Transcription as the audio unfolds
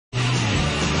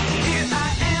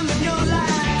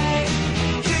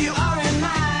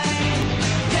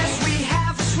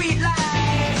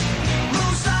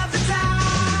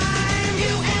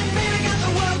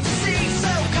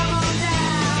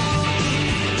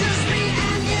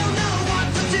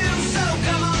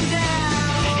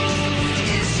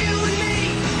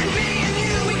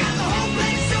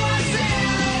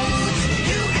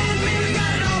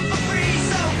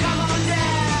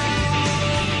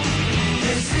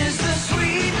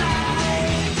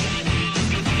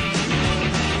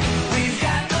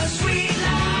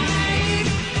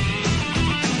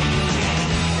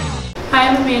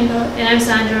Amanda. And I'm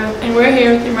Sandra. And we're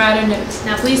here with your Marauder News.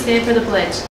 Now please stand for the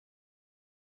pledge.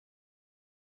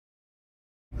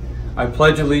 I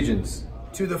pledge allegiance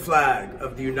to the flag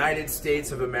of the United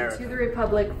States of America, to the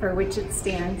republic for which it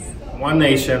stands, one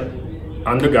nation,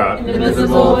 under God,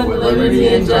 indivisible, with liberty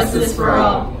and justice for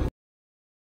all.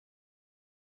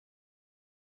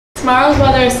 Tomorrow's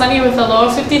weather is sunny with a low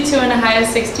of 52 and a high of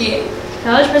 68.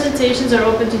 College presentations are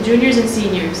open to juniors and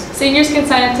seniors. Seniors can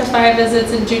sign up to 5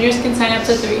 visits and juniors can sign up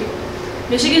to 3.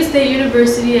 Michigan State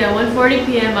University at 1:40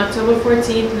 p.m. October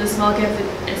 14th in the Small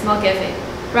Cafe.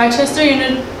 Rochester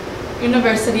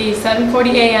University,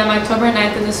 7:40 a.m. October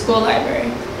 9th in the school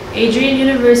library. Adrian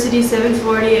University,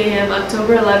 7:40 a.m.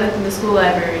 October 11th in the school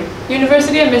library.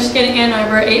 University of Michigan, Ann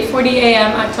Arbor, 8:40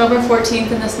 a.m. October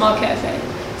 14th in the Small Cafe.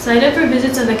 Sign up for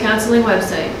visits on the counseling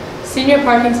website. Senior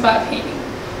parking spot painting.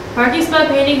 Parking spot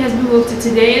painting has been moved to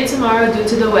today and tomorrow due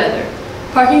to the weather.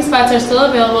 Parking spots are still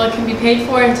available and can be paid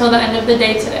for until the end of the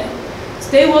day today.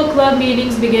 Stay Woke Club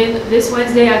meetings begin this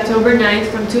Wednesday, October 9th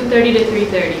from 2:30 to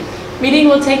 3:30. Meeting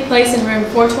will take place in room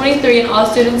 423 and all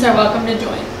students are welcome to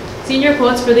join. Senior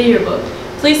quotes for the yearbook.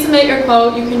 Please submit your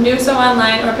quote. You can do so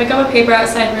online or pick up a paper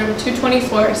outside room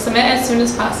 224. Submit as soon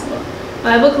as possible.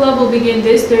 Bible Club will begin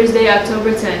this Thursday,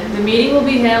 October 10th. The meeting will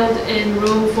be held in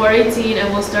room 418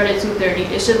 and will start at 2:30.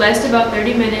 It should last about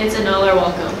 30 minutes and all are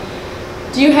welcome.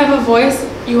 Do you have a voice?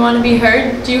 You want to be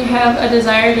heard? Do you have a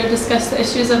desire to discuss the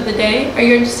issues of the day? Are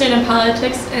you interested in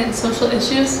politics and social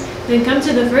issues? Then come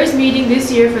to the first meeting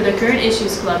this year for the Current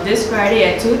Issues Club this Friday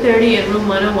at 2:30 in room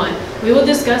 101. We will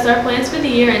discuss our plans for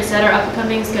the year and set our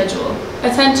upcoming schedule.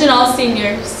 Attention all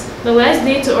seniors. The last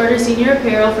date to order senior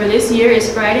apparel for this year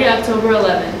is Friday, October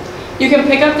 11th. You can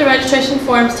pick up the registration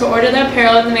forms to order the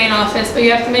apparel at the main office, but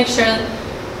you have to make sure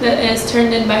that it is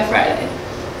turned in by Friday.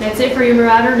 That's it for your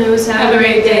Marauder News. Have a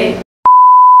great day.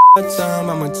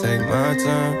 I'ma take my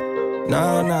time.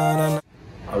 No.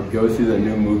 I would go see the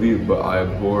new movie, but I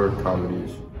abhor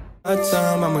comedies.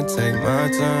 I'ma take my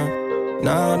time.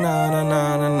 No.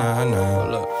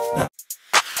 Look.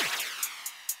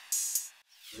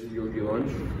 Did you go get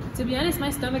lunch? To be honest, my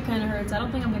stomach kind of hurts. I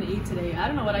don't think I'm going to eat today. I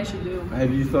don't know what I should do.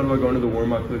 Have you thought about going to the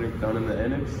warm-up clinic down in the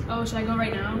annex? Oh, should I go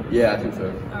right now? Yeah, I think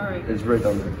so. All right. It's right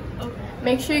down there. Okay.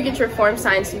 make sure you get your form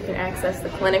signed so you can access the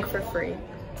clinic for free.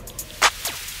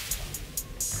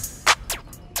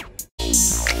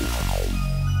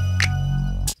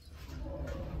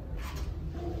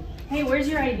 Hey, where's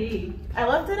your ID? I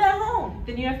left it at home.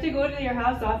 Then you have to go to your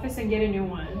house office and get a new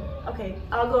one. Okay,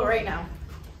 I'll go right now.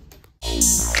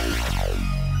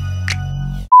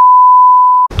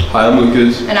 Hi, I'm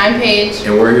Lucas. And I'm Paige.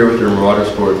 And we're here with your Marauder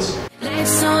Sports.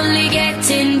 Life's only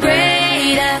getting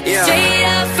greater. Straight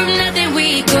up from nothing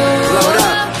we go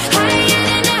up. Higher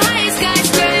than the highest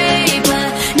skyscraper.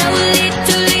 No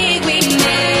little league we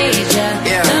major.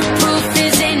 The proof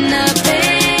is in the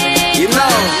paper. You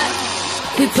know,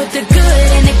 we put the good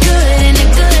in the good in the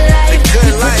good life. The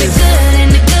good life. We put the good in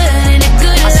the good in the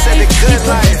good life. I said the good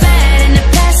life. We put the bad in the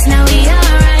past. Now we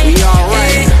alright. We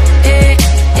alright.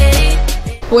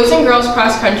 Boys and girls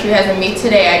cross country has a meet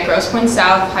today at Grosse Pointe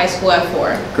South High School at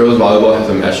 4. Girls volleyball has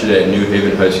a match today at New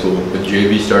Haven High School, with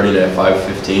JV starting at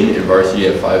 5:15 and varsity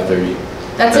at 5:30.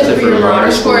 That's it for your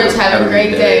Marauder Sports. Have a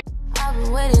great day. I've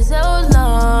been waiting so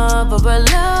long for a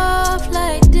love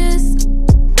like this.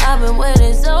 I've been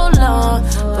waiting so long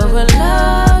for a love.